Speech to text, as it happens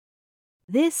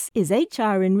This is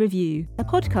HR in Review, a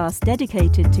podcast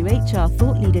dedicated to HR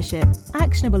thought leadership,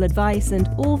 actionable advice, and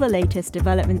all the latest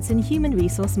developments in human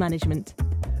resource management.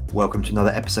 Welcome to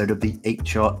another episode of the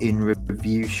HR in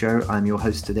Review show. I'm your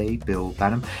host today, Bill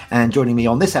Banham, and joining me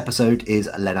on this episode is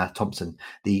Lena Thompson,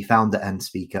 the founder and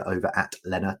speaker over at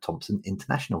Lena Thompson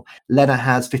International. Lena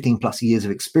has 15 plus years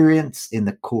of experience in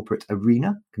the corporate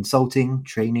arena, consulting,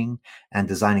 training, and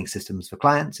designing systems for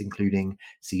clients, including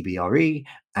CBRE,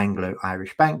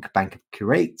 Anglo-Irish Bank, Bank of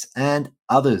Kuwait, and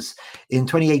others. In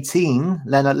 2018,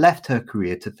 Lena left her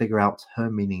career to figure out her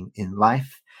meaning in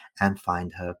life and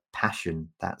find her passion.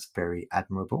 That's very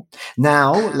admirable.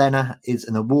 Now, Lena is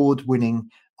an award-winning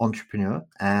entrepreneur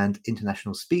and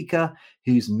international speaker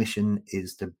whose mission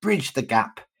is to bridge the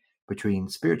gap between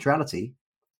spirituality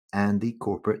and the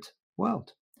corporate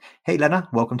world. Hey, Lena,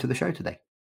 welcome to the show today.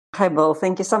 Hi, Bill.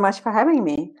 Thank you so much for having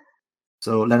me.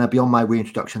 So, Lena, beyond my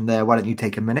reintroduction there, why don't you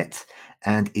take a minute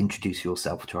and introduce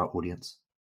yourself to our audience?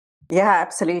 Yeah,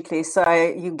 absolutely. So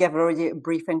you gave already a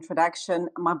brief introduction.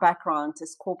 My background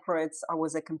is corporate. I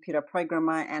was a computer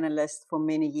programmer, analyst for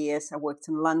many years. I worked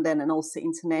in London and also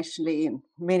internationally in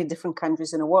many different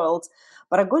countries in the world.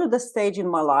 But I got to the stage in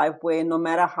my life where no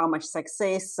matter how much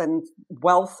success and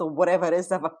wealth or whatever it is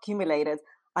I've accumulated,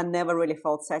 I never really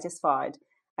felt satisfied.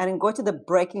 And it got to the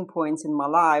breaking point in my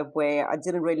life where I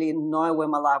didn't really know where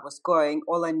my life was going.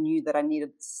 All I knew that I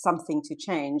needed something to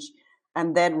change.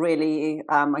 And that really,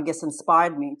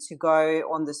 inspired me to go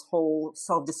on this whole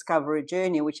self-discovery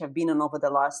journey, which I've been on over the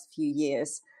last few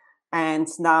years. And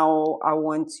now I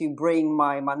want to bring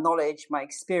my knowledge, my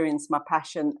experience, my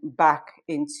passion back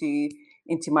into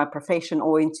my profession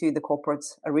or into the corporate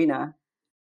arena.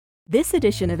 This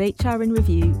edition of HR in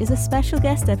Review is a special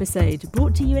guest episode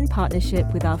brought to you in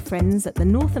partnership with our friends at the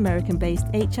North American-based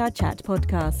HR Chat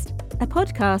podcast, a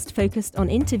podcast focused on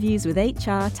interviews with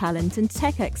HR, talent, and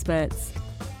tech experts.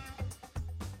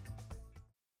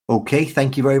 Okay,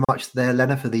 thank you very much there,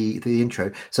 Lena, for the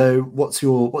intro. So what's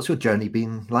your journey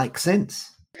been like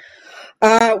since?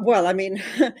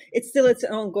 It's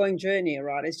an ongoing journey,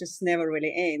 right? It just never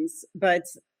really ends. But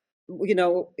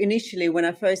initially when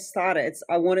I first started,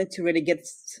 I wanted to really get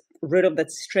rid of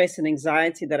that stress and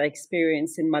anxiety that I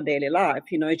experienced in my daily life,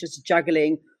 just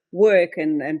juggling work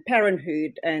and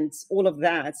parenthood and all of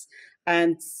that.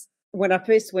 And when I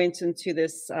first went into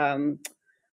this a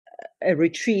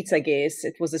retreat, I guess,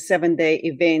 it was a 7-day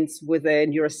event with a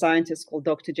neuroscientist called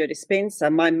Dr. Joe Dispenza.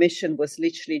 My mission was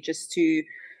literally just to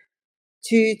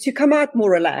come out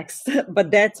more relaxed,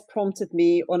 but that prompted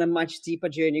me on a much deeper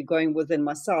journey going within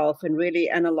myself and really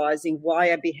analyzing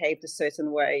why I behaved a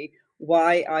certain way,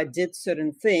 why I did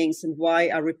certain things, and why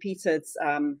I repeated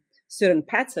certain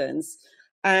patterns.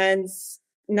 And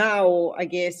now, I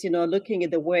guess, looking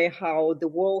at the way how the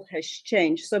world has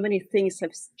changed, so many things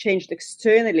have changed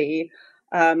externally.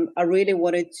 I really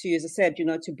wanted to, as I said,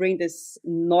 to bring this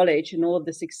knowledge and all of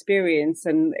this experience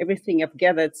and everything I've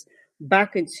gathered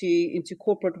back into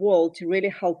corporate world to really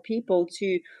help people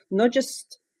to not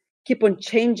just keep on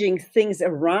changing things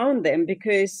around them,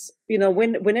 because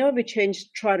whenever we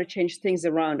try to change things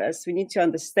around us, we need to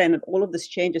understand that all of these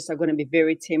changes are going to be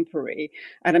very temporary.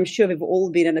 And I'm sure we've all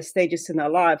been in the stages in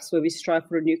our lives where we strive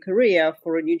for a new career,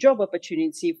 for a new job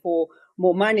opportunity, for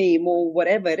more money, more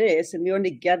whatever it is, and we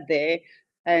only get there,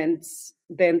 and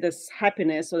then this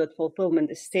happiness or that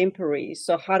fulfillment is temporary.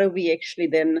 So how do we actually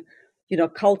then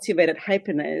cultivated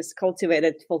happiness,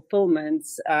 cultivated fulfillment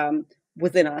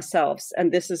within ourselves?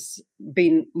 And this has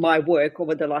been my work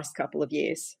over the last couple of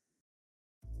years.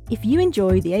 If you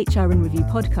enjoy the HR in Review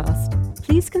podcast,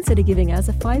 please consider giving us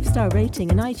a 5-star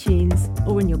rating in iTunes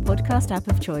or in your podcast app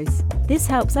of choice. This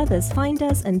helps others find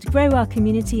us and grow our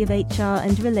community of HR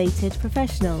and related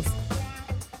professionals.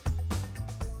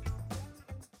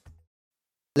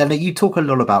 Lena, you talk a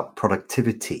lot about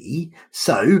productivity.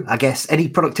 So I guess any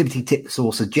productivity tips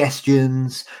or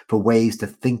suggestions for ways to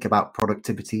think about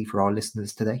productivity for our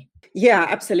listeners today? Yeah,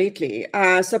 absolutely.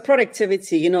 So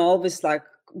productivity, always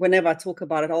whenever I talk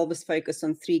about it, I always focus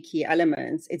on 3 key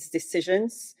elements. It's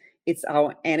decisions, it's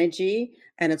our energy,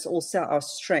 and it's also our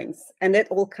strength. And that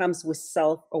all comes with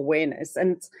self-awareness.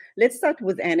 And let's start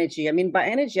with energy. I mean, by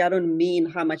energy, I don't mean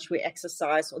how much we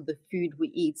exercise or the food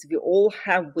we eat. We all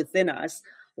have within us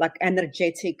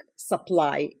energetic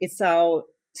supply. It's our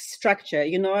structure,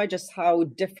 just how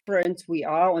different we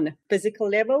are on a physical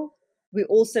level. We're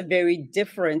also very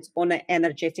different on an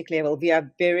energetic level. We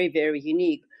are very, very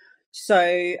unique.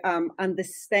 So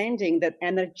understanding that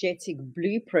energetic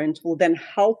blueprint will then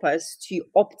help us to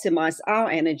optimize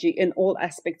our energy in all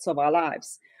aspects of our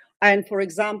lives. And for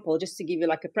example, just to give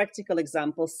you a practical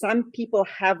example, some people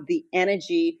have the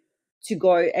energy to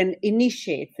go and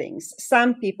initiate things.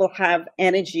 Some people have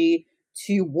energy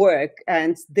to work,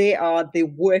 and they are the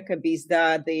worker bees, they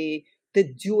are the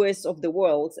doers of the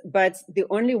world. But the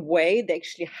only way they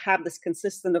actually have this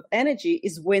consistent of energy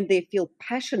is when they feel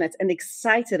passionate and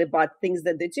excited about things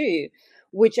that they do,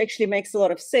 which actually makes a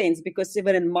lot of sense, because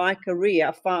even in my career,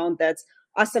 I found that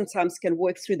I sometimes can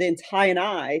work through the entire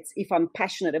night if I'm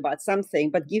passionate about something,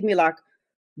 but give me like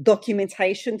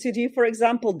documentation to do, for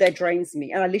example, that drains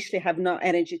me and I literally have no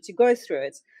energy to go through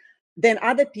it. Then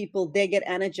other people, they get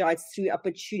energized through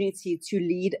opportunity to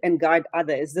lead and guide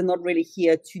others. They're not really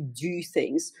here to do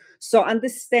things. So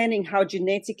understanding how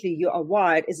genetically you are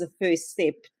wired is a first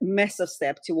step, massive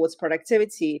step towards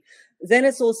productivity. Then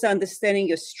it's also understanding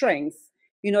your strength.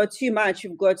 Too much,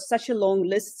 we've got such a long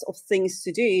list of things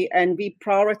to do, and we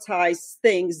prioritize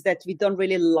things that we don't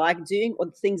really like doing or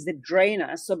things that drain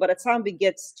us. So by the time we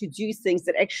get to do things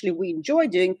that actually we enjoy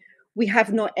doing, we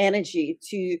have no energy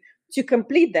to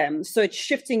complete them. So it's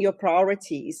shifting your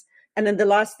priorities. And then the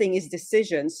last thing is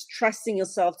decisions, trusting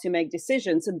yourself to make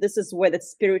decisions. And this is where the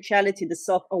spirituality, the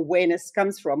self-awareness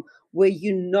comes from, where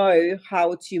you know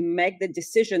how to make the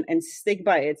decision and stick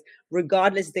by it,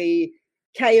 regardless the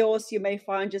chaos you may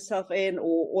find yourself in,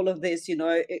 or all of this,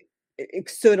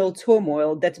 external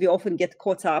turmoil that we often get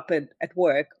caught up in at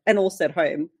work and also at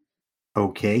home.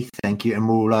 Okay, thank you, and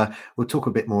we'll talk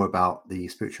a bit more about the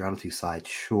spirituality side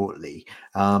shortly.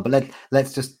 But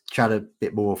let's just chat a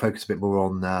bit more, focus a bit more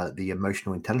on the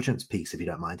emotional intelligence piece, if you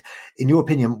don't mind. In your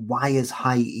opinion, why is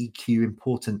high EQ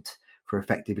important for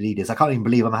effective leaders? I can't even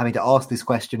believe I'm having to ask this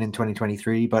question in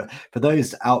 2023, but for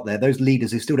those out there, those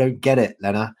leaders who still don't get it,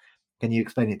 Lena, can you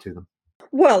explain it to them?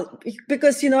 Well,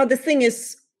 because the thing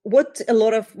is, what a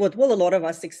lot of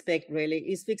us expect really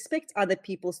is we expect other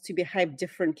people to behave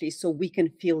differently so we can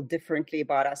feel differently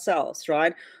about ourselves,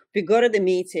 right? We go to the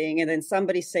meeting and then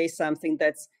somebody says something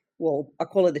that's, well, I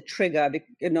call it the trigger,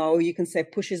 you can say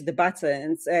pushes the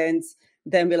buttons, and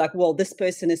then we're like, well, this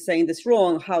person is saying this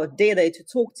wrong. How dare they to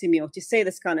talk to me or to say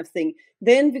this kind of thing?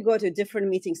 Then we go to a different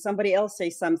meeting, somebody else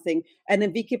says something, and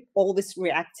then we keep always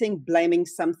reacting, blaming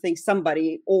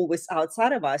somebody always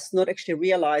outside of us, not actually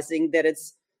realizing that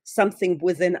it's something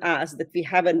within us that we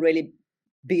haven't really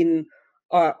been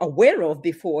aware of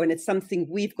before, and it's something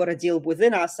we've got to deal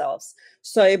within ourselves.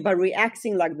 So by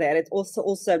reacting like that, it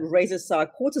also raises our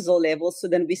cortisol levels. So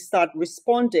then we start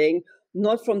responding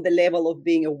not from the level of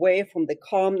being aware, from the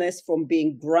calmness, from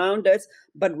being grounded,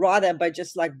 but rather by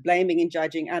just like blaming and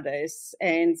judging others.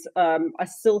 And I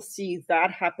still see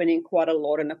that happening quite a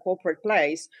lot in a corporate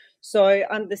place. So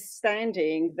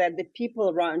understanding that the people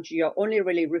around you are only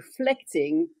really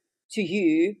reflecting to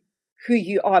you who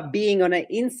you are being on the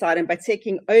inside, and by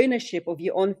taking ownership of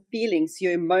your own feelings,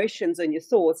 your emotions, and your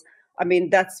thoughts, I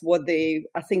think that's what the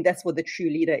true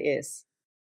leader is.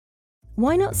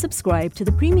 Why not subscribe to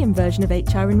the premium version of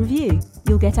HR in Review?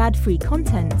 You'll get ad-free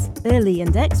content, early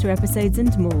and extra episodes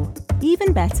and more.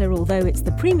 Even better, although it's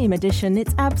the premium edition,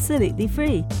 it's absolutely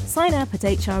free. Sign up at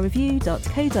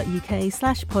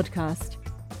hrreview.co.uk/podcast.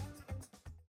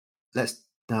 Let's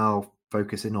now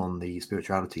focus in on the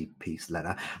spirituality piece,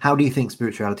 Lena. How do you think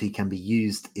spirituality can be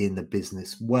used in the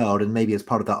business world? And maybe as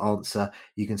part of that answer,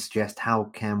 you can suggest how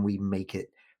can we make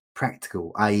it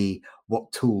practical, i.e.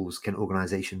 what tools can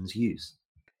organizations use?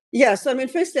 Yeah, so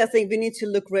firstly, I think we need to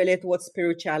look really at what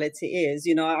spirituality is.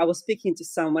 I was speaking to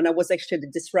someone, I was actually at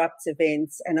a Disrupt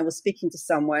event, and I was speaking to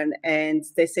someone and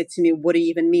they said to me, what do you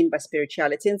even mean by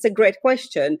spirituality? And it's a great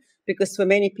question, because for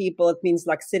many people, it means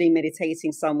like sitting,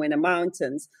 meditating somewhere in the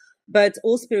mountains. But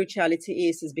all spirituality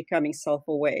is becoming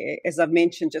self-aware. As I've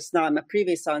mentioned just now in my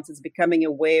previous answers, becoming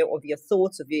aware of your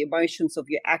thoughts, of your emotions, of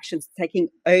your actions, taking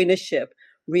ownership,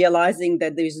 realizing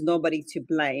that there's nobody to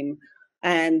blame.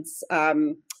 And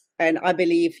I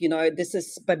believe, this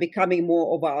is by becoming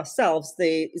more of ourselves,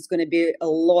 there is going to be a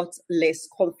lot less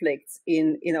conflict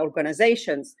in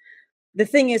organizations. The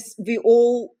thing is, we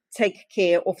all take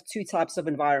care of two types of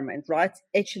environment, right?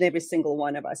 Each and every single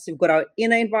one of us. We've got our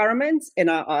inner environment and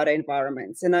our outer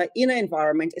environment. And our inner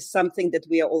environment is something that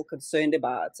we are all concerned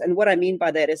about. And what I mean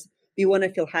by that is we want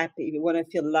to feel happy, we want to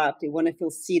feel loved, we want to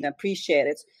feel seen,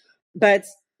 appreciated. But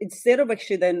instead of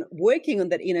actually then working on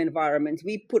that inner environment,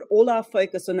 we put all our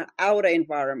focus on the outer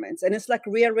environment. And it's like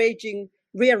rearranging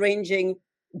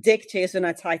deck chairs on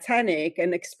a Titanic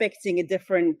and expecting a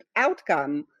different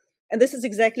outcome. And this is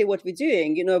exactly what we're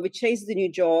doing. We chase the new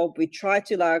job. We try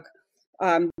to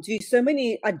do so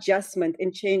many adjustments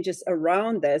and changes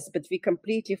around us, but we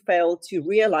completely fail to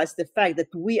realize the fact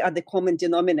that we are the common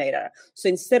denominator. So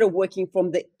instead of working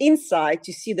from the inside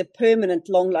to see the permanent,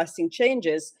 long-lasting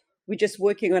changes, we're just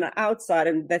working on the outside,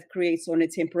 and that creates only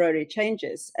temporary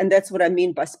changes. And that's what I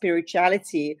mean by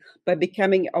spirituality, by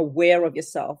becoming aware of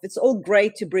yourself. It's all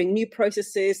great to bring new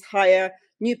processes, hire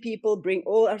new people, bring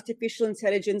all artificial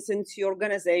intelligence into your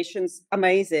organizations.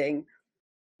 Amazing.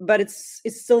 But it's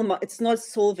not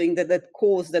solving that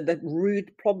cause, that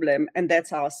root problem, and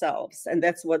that's ourselves. And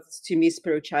that's what, to me,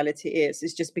 spirituality is.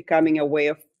 It's just becoming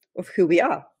aware of who we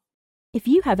are. If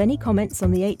you have any comments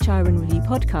on the HR in Review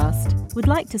podcast, would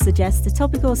like to suggest a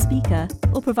topic or speaker,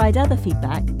 or provide other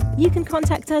feedback, you can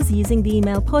contact us using the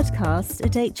email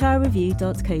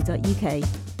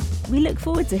podcast@hrreview.co.uk. We look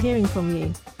forward to hearing from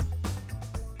you.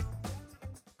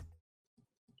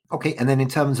 Okay, and then in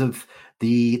terms of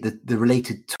the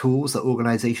related tools that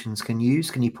organizations can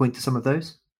use, can you point to some of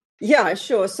those? Yeah,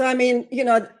 sure. So, I mean,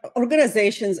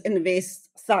 organizations invest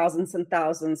thousands and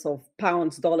thousands of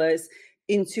pounds, dollars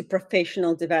into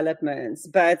professional developments,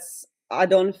 but I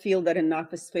don't feel that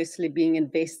enough is firstly being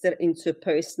invested into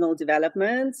personal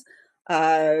development,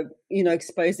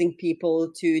 exposing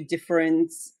people to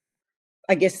different,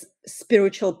 I guess,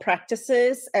 spiritual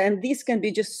practices. And these can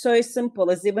be just so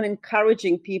simple as even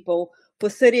encouraging people for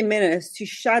 30 minutes to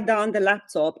shut down the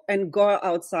laptop and go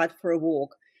outside for a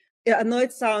walk. I know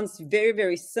it sounds very,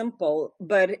 very simple,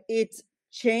 but it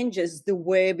changes the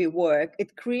way we work.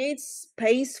 It creates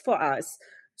space for us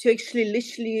to actually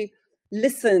literally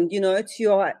listen,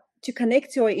 to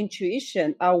connect to our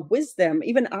intuition, our wisdom.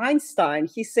 Even Einstein,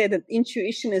 he said that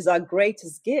intuition is our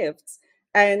greatest gift.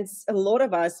 And a lot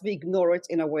of us, we ignore it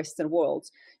in a Western world.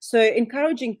 So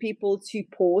encouraging people to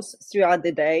pause throughout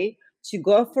the day, to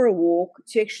go for a walk,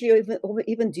 to actually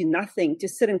even do nothing, to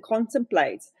sit and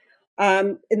contemplate.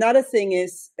 Another thing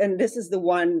is, and this is the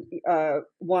one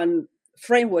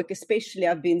framework, especially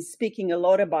I've been speaking a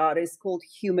lot about, is called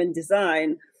human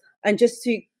design. And just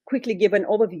to quickly give an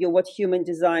overview of what human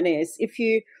design is,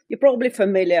 you're probably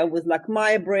familiar with like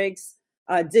Myers-Briggs,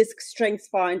 DISC, Strengths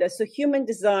Finder. So human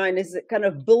design is kind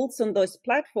of builds on those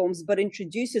platforms, but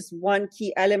introduces one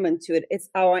key element to it. It's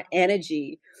our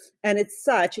energy. And it's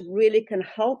such, it really can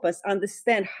help us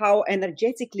understand how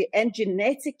energetically and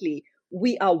genetically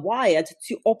we are wired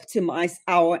to optimize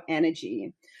our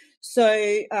energy.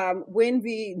 So when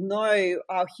we know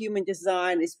our human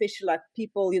design, especially like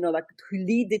people, like who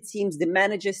lead the teams, the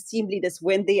managers, team leaders,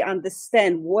 when they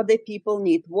understand what their people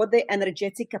need, what their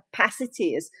energetic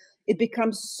capacity is, it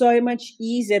becomes so much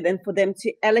easier then for them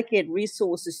to allocate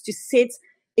resources, to set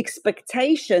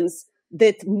expectations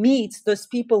that meet those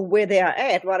people where they are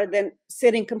at, rather than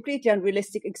setting completely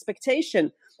unrealistic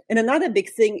expectation. And another big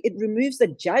thing, it removes the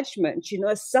judgment,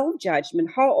 self-judgment.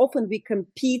 How often we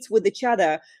compete with each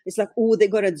other. It's like, oh, they're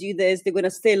going to do this. They're going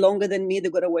to stay longer than me. They're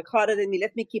going to work harder than me.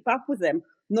 Let me keep up with them.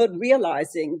 Not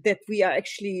realizing that we are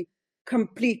actually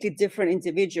completely different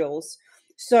individuals.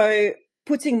 So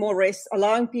putting more rest,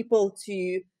 allowing people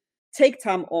to take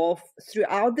time off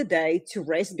throughout the day to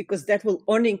rest, because that will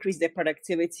only increase their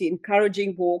productivity,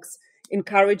 encouraging walks,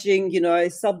 encouraging,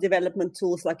 self-development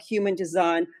tools like human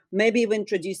design, maybe even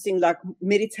introducing like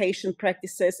meditation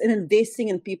practices, and investing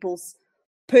in people's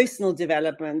personal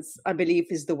developments, I believe,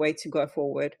 is the way to go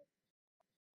forward.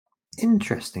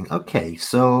 Interesting. Okay.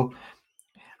 So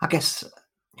I guess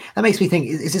that makes me think,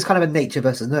 is this kind of a nature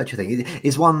versus nurture thing?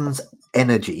 Is one's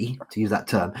energy, to use that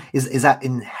term, is that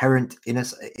inherent in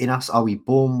us? Are we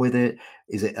born with it?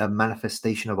 Is it a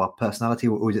manifestation of our personality,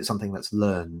 or is it something that's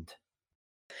learned?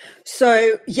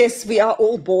 So yes, we are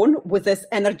all born with this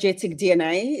energetic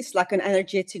DNA. It's like an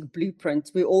energetic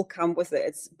blueprint. We all come with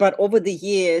it. But over the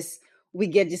years, we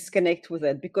get disconnected with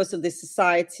it because of the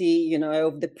society,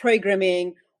 of the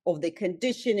programming, of the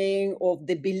conditioning, of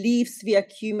the beliefs we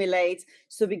accumulate.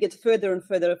 So we get further and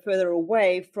further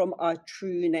away from our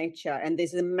true nature. And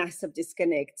there's a massive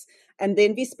disconnect. And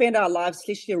then we spend our lives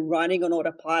literally running on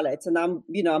autopilot. And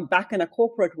I'm back in a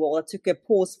corporate world. I took a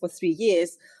pause for 3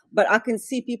 years, but I can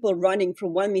see people running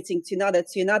from one meeting to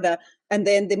another, and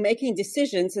then they're making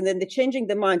decisions, and then they're changing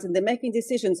their minds, and they're making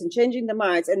decisions and changing their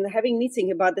minds, and having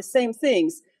meetings about the same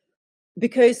things,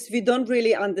 because we don't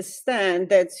really understand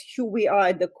that who we are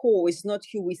at the core is not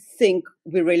who we think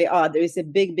we really are. There is a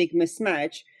big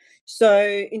mismatch.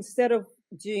 So instead of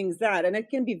doing that, and it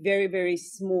can be very, very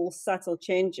small, subtle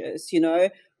changes,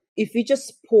 if we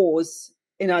just pause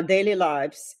in our daily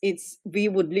lives, we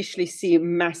would literally see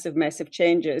massive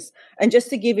changes. And just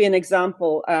to give you an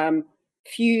example,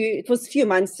 it was a few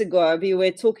months ago, we were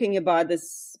talking about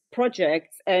this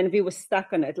project and we were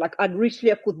stuck on it. Like I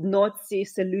could not see a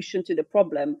solution to the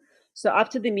problem. So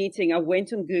after the meeting, I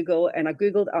went on Google and I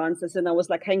Googled answers, and I was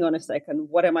like, hang on a second,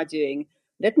 what am I doing?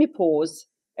 Let me pause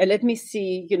and let me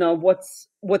see,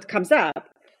 what comes up.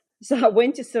 So I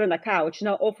went to sit on a couch. And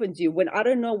I often do, when I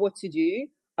don't know what to do,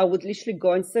 I would literally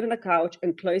go and sit on a couch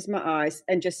and close my eyes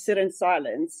and just sit in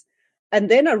silence. And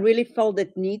then I really felt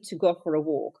that need to go for a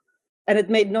walk. And it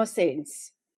made no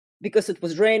sense because it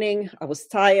was raining. I was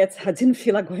tired. I didn't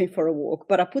feel like going for a walk,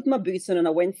 but I put my boots on and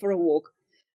I went for a walk.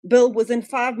 Bill, within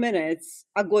 5 minutes,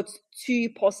 I got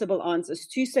 2 possible answers,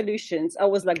 2 solutions. I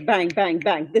was like, bang, bang,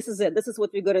 bang. This is it. This is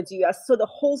what we're going to do. I saw the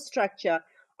whole structure.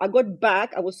 I got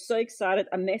back. I was so excited.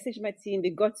 I messaged my team. We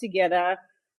got together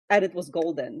and it was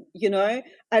golden,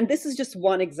 And this is just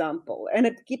one example. And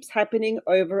it keeps happening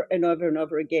over and over and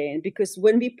over again, because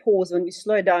when we pause, when we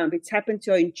slow down, we tap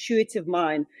into our intuitive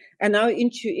mind. And our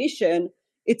intuition,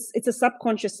 it's a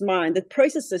subconscious mind that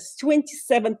processes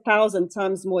 27,000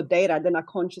 times more data than our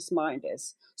conscious mind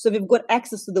is. So we've got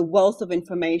access to the wealth of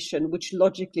information, which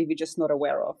logically we're just not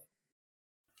aware of.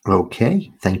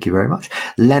 Okay, thank you very much.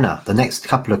 Lena, the next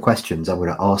couple of questions I'm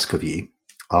going to ask of you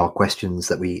are questions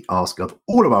that we ask of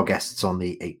all of our guests on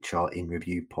the HR in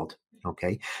Review pod.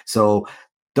 Okay, so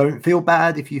don't feel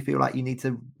bad if you feel like you need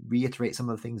to reiterate some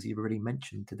of the things you've already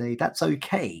mentioned today. That's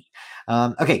okay.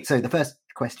 Okay, so the first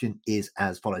question is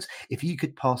as follows. If you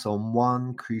could pass on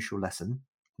one crucial lesson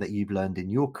that you've learned in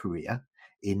your career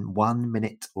in 1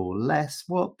 minute or less,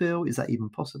 what, Bill, is that even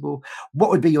possible? What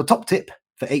would be your top tip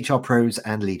for HR pros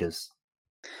and leaders?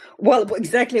 Well,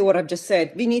 exactly what I've just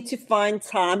said. We need to find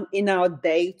time in our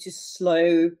day to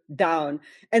slow down.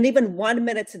 And even 1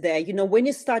 minute a day, when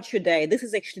you start your day, this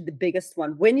is actually the biggest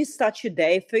one. When you start your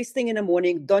day, first thing in the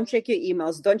morning, don't check your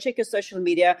emails, don't check your social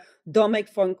media, don't make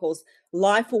phone calls.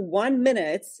 Lie for 1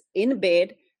 minute in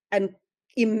bed and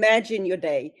imagine your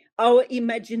day. Our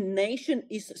imagination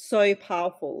is so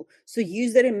powerful. So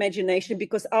use that imagination,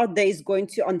 because our day is going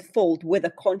to unfold, whether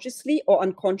consciously or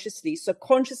unconsciously. So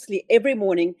consciously, every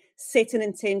morning, set an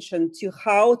intention to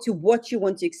what you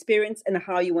want to experience and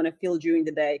how you want to feel during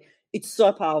the day. It's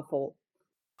so powerful.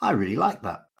 I really like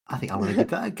that. I think I'm going to give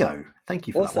that a go. Thank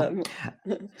you for awesome.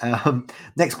 That one.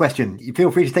 Next question. You feel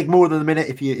free to take more than a minute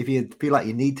if you feel like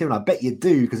you need to, and I bet you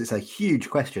do, because it's a huge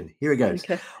question. Here it goes.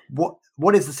 Okay.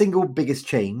 What is the single biggest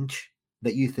change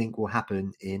that you think will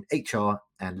happen in HR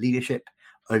and leadership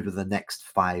over the next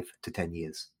 5 to 10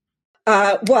 years?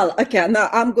 Well, okay, now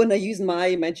I'm going to use my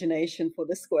imagination for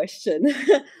this question.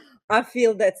 I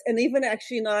feel that, and even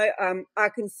actually now, I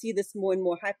can see this more and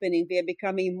more happening. We're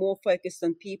becoming more focused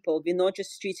on people. We're not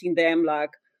just treating them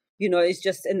like, it's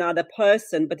just another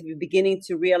person, but we're beginning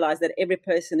to realize that every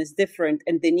person is different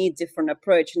and they need different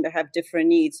approach and they have different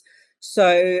needs.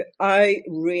 So I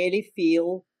really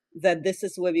feel that this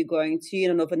is where we're going to,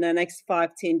 over the next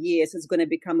 5-10 years, it's going to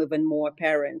become even more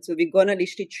apparent. So we're going to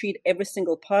literally treat every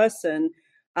single person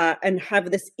and have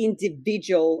this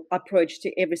individual approach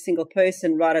to every single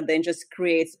person, rather than just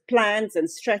create plans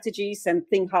and strategies and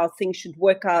think how things should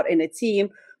work out in a team,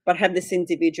 but have this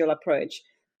individual approach.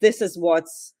 This is what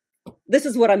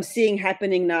I'm seeing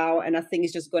happening now, and I think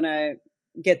it's just going to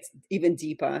get even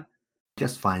deeper.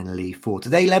 Just finally for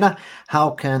today, Lena,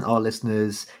 how can our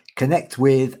listeners connect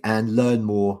with and learn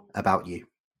more about you?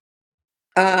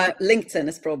 LinkedIn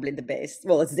is probably the best.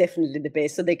 Well, it's definitely the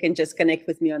best. So they can just connect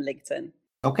with me on LinkedIn.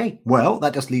 Okay, well,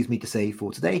 that just leaves me to say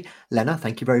for today, Lena,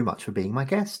 thank you very much for being my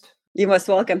guest. You're most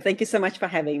welcome. Thank you so much for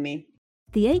having me.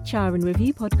 The HR in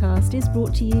Review podcast is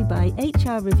brought to you by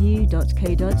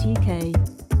hrreview.co.uk.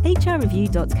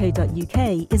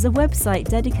 hrreview.co.uk is a website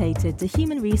dedicated to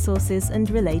human resources and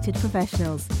related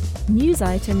professionals. News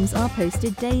items are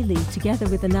posted daily, together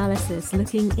with analysis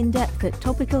looking in depth at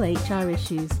topical HR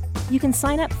issues. You can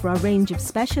sign up for our range of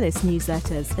specialist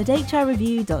newsletters at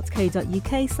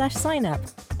hrreview.co.uk/sign-up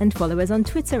and follow us on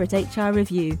Twitter at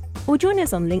hrreview, or join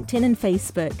us on LinkedIn and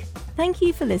Facebook. Thank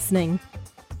you for listening.